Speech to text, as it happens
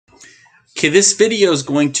Okay, this video is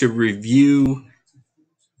going to review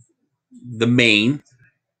the main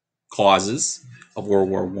causes of World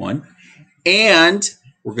War One, and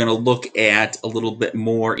we're going to look at a little bit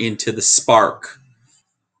more into the spark.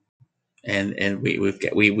 And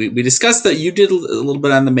we discussed that you did a little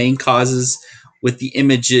bit on the main causes with the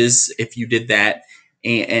images if you did that,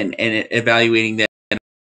 and evaluating that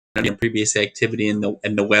in previous activity in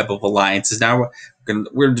the web of alliances. Now we're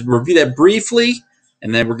going to review that briefly,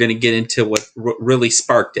 and then we're going to get into what really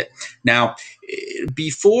sparked it. Now,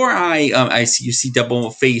 before I see you see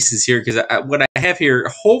double faces here, because what I have here,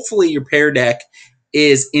 hopefully your pair deck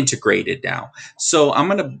is integrated now. So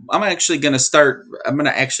I'm actually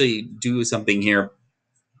do something here.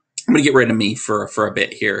 I'm going to get rid of me for a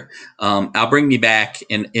bit here. I'll bring me back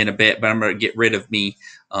in a bit, but I'm going to get rid of me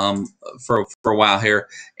for a while here,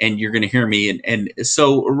 and you're going to hear me. And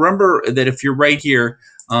so remember that if you're right here,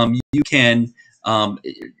 you can,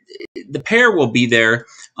 the pair will be there,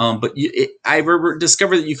 but I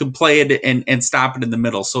discovered that you can play it and stop it in the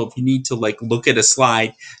middle. So if you need to look at a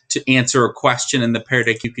slide to answer a question in the pair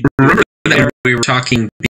deck, you could remember that we were talking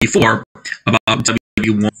before about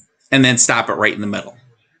WWI, and then stop it right in the middle.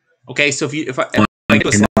 Okay, so if I in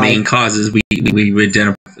the main causes, we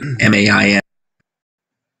identify MAIN.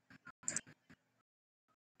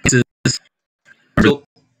 So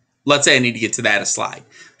let's say I need to get to that slide,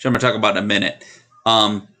 which I'm going to talk about in a minute.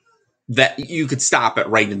 That you could stop it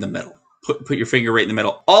right in the middle. Put your finger right in the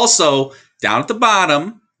middle. Also, down at the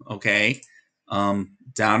bottom, okay, down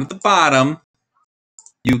at the bottom,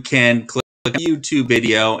 you can click a YouTube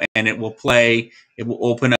video, and it will play. It will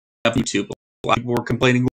open up YouTube. A lot of people were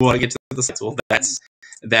complaining, "Well, I get to the sites." Well, that's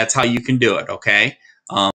how you can do it, okay?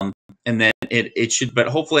 And then it should, but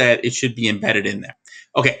hopefully it should be embedded in there.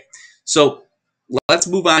 Okay, so let's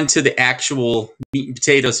move on to the actual meat and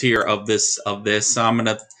potatoes here of this. So I'm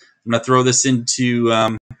gonna throw this into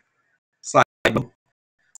slide mode.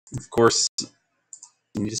 Of course,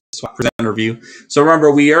 let me just swap presenter view. So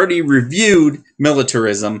remember, we already reviewed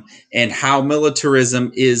militarism and how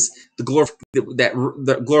militarism is the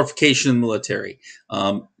glorification of the military.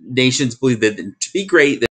 Nations believe that to be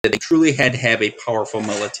great, that they truly had to have a powerful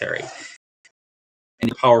military.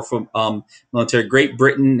 And powerful military. Great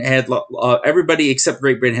Britain had everybody except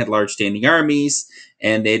Great Britain had large standing armies,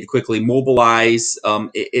 and they had to quickly mobilize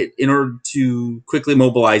in order to quickly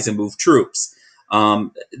mobilize and move troops.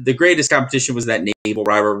 The greatest competition was that naval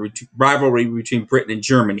rivalry between Britain and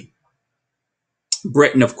Germany.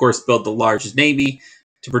 Britain, of course, built the largest navy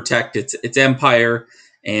to protect its empire,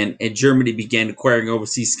 and Germany began acquiring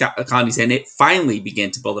overseas colonies, and it finally began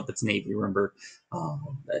to build up its navy. Remember,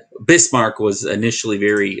 Bismarck was initially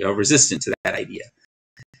very resistant to that idea.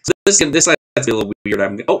 So this slide's a little weird.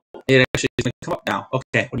 It actually is going to come up now.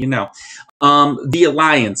 Okay, what do you know? The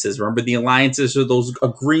alliances. Remember, the alliances are those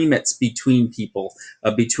agreements between people,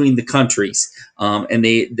 between the countries, and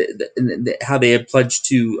how they had pledged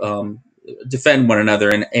to defend one another,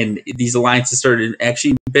 and these alliances started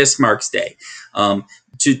actually Bismarck's day.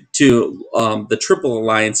 The Triple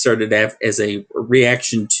Alliance started as a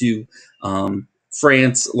reaction to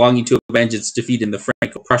France longing to avenge its defeat in the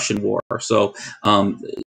Franco-Prussian War. So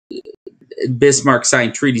Bismarck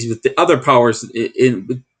signed treaties with the other powers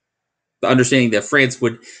with the understanding that France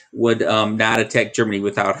would not attack Germany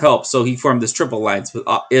without help. So he formed this Triple Alliance with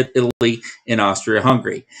Italy and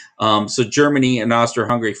Austria-Hungary. So Germany and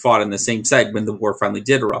Austria-Hungary fought on the same side when the war finally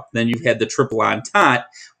did erupt. Then you've had the Triple Entente,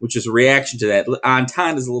 which is a reaction to that.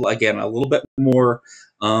 Entente is a little bit more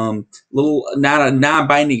not a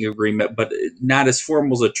non-binding agreement, but not as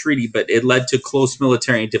formal as a treaty, but it led to close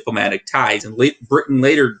military and diplomatic ties. And Britain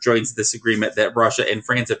later joins this agreement that Russia and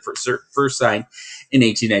France had first signed in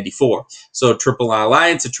 1894. So a Triple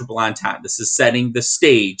Alliance, a Triple Entente. This is setting the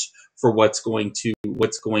stage for what's going to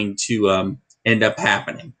end up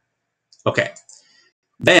happening. Okay.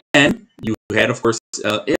 Then you had, of course,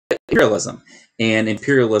 imperialism. And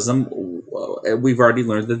imperialism, we've already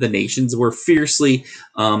learned that the nations were fiercely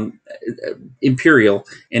imperial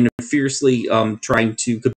and fiercely trying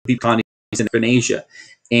to compete colonies in Asia.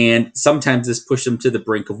 And sometimes this pushed them to the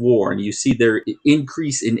brink of war. And you see their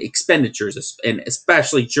increase in expenditures, and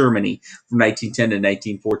especially Germany from 1910 to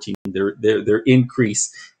 1914, their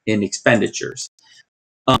increase in expenditures.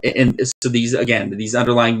 And so these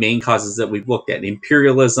underlying main causes that we've looked at: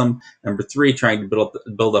 imperialism, number 3, trying to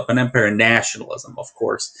build up an empire, and nationalism, of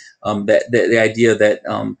course. The idea that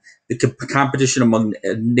the competition among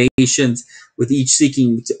nations, with each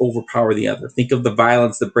seeking to overpower the other. Think of the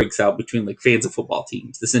violence that breaks out between fans of football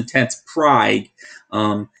teams. This intense pride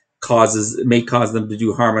may cause them to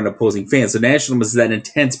do harm on opposing fans. So nationalism is that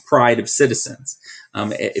intense pride of citizens,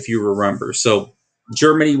 if you remember. So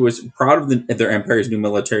Germany was proud of their empire's new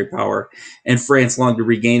military power, and France longed to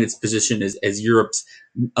regain its position as Europe's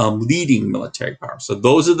leading military power. So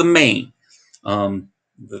those are the main,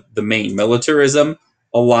 militarism,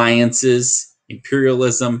 alliances,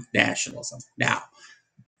 imperialism, nationalism. Now,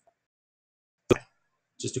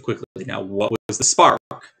 just to quickly, now what was the spark?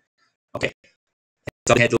 Okay,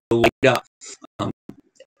 so they had to light up,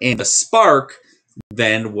 and the spark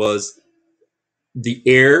then was the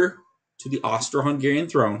heir to the Austro-Hungarian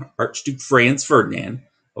throne, Archduke Franz Ferdinand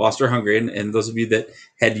of Austria-Hungary, and those of you that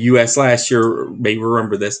had U.S. last year may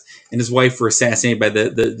remember this, and his wife were assassinated by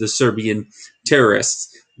the Serbian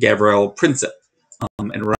terrorists, Gavrilo Princip.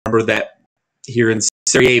 And remember that here in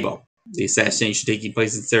Sarajevo, the assassination taking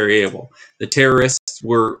place in Sarajevo, the terrorists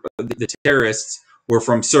were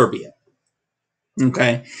from Serbia.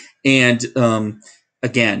 Okay, and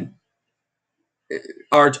again,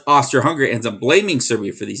 Austria-Hungary ends up blaming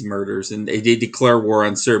Serbia for these murders, and they declare war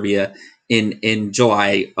on Serbia in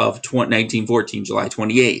July of 1914, July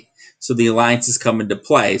 28th. So the alliances come into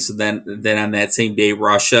play. So then on that same day,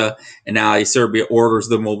 Russia and ally Serbia orders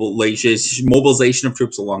the mobilization of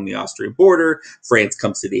troops along the Austrian border. France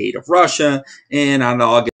comes to the aid of Russia, and on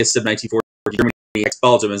August of 1940, Germany attacks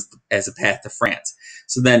Belgium as a path to France.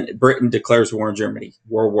 So then Britain declares war on Germany.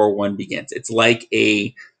 World War I begins. It's like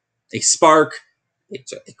a spark. It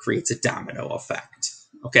creates a domino effect.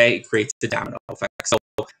 Okay, it creates a domino effect. So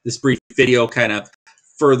this brief video kind of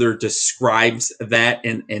further describes that,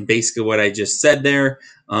 and basically what I just said there,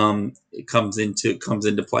 it comes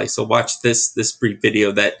into play. So watch this brief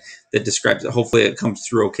video that describes it. Hopefully it comes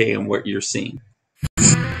through okay in what you're seeing.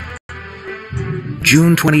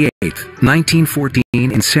 June 28, 1914,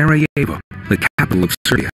 in Sarajevo, the capital of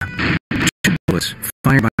Serbia. Two bullets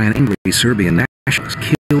fired by an angry Serbian nationalist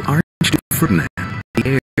kill Archduke Ferdinand,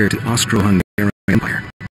 the heir to Austro-Hungarian Empire.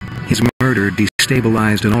 His murder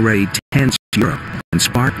destabilized an already tense Europe and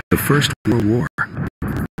sparked the First World War.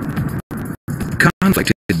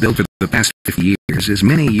 Conflict had built for the past 50 years as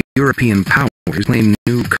many European powers claimed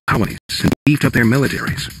new colonies and beefed up their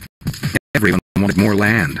militaries. Everyone wanted more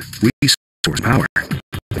land, resource, power.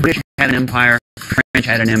 The British had an empire, the French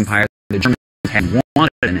had an empire, the Germans had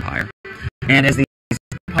wanted an empire, and as these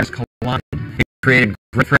empires collided, it created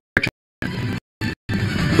great friction.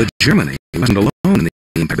 But Germany wasn't alone in the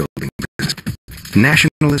empire building business.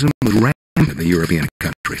 Nationalism was rampant in the European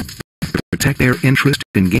country. To protect their interest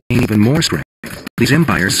and gain even more strength, these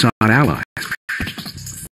empires sought allies.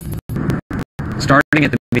 Starting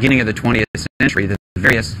at the beginning of the 20th century, the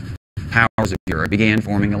various powers of Europe began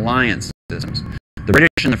forming alliance systems. The British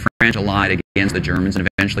and the French allied against the Germans and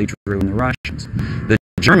eventually drew in the Russians. The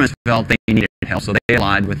Germans felt they needed help, so they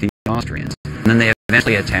allied with the Austrians, and then they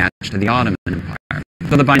eventually attached to the Ottoman Empire.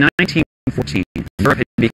 So that by 1914, Europe had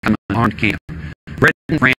become an armed camp.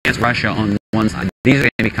 Britain, France, Russia on one side, these are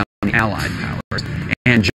going to become the Allied powers,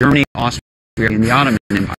 and Germany, Austria, and the Ottoman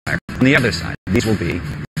Empire on the other side. These will be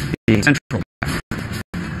the Central Powers.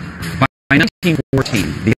 By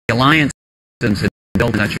 1914, the alliance systems had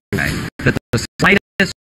built in such a way that the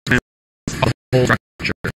slightest amount of the whole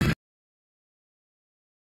structure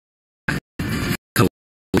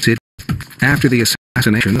collapsed after the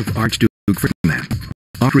assassination of Archduke Ferdinand.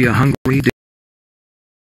 Austria-Hungary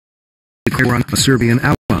declared war on a Serbian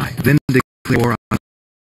ally, then declared war on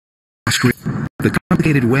Austria. The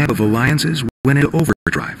complicated web of alliances went into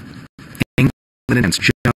overdrive. England and France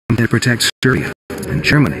jumped in to protect Serbia, and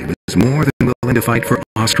Germany was more than willing to fight for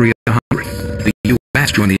Austria-Hungary. The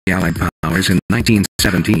U.S. joined the Allied powers in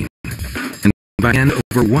 1917, and by then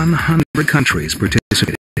over 100 countries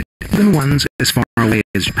participated, even ones as far away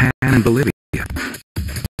as Japan and Bolivia.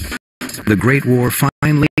 The Great War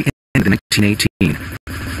finally ended in 1918.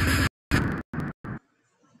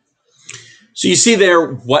 So you see there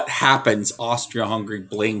what happens. Austria-Hungary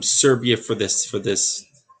blames Serbia for this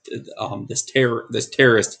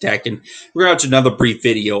terrorist attack, and we're going to watch another brief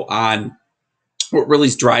video on what really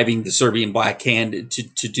is driving the Serbian Black Hand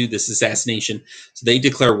to do this assassination. So they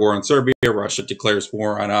declare war on Serbia. Russia declares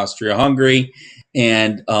war on Austria-Hungary,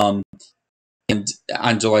 and on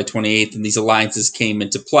July 28th, and these alliances came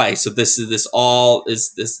into play. So this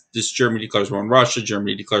Germany declares war on Russia,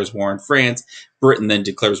 Germany declares war on France, Britain then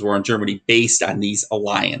declares war on Germany based on these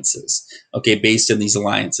alliances. Okay, based on these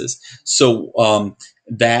alliances. So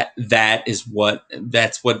that's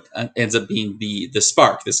what ends up being the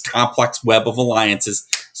spark. This complex web of alliances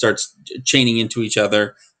starts chaining into each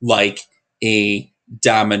other like a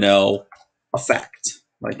domino effect.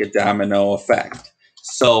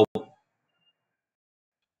 So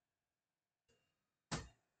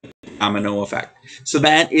domino effect. So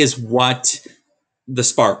that is what the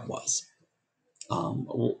spark was.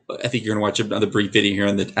 I think you're going to watch another brief video here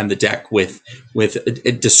on the deck with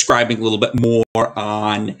describing a little bit more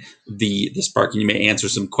on the spark, and you may answer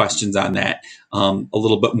some questions on that a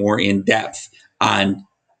little bit more in depth on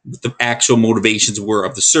what the actual motivations were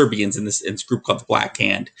of the Serbians in this group called the Black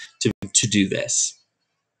Hand to do this.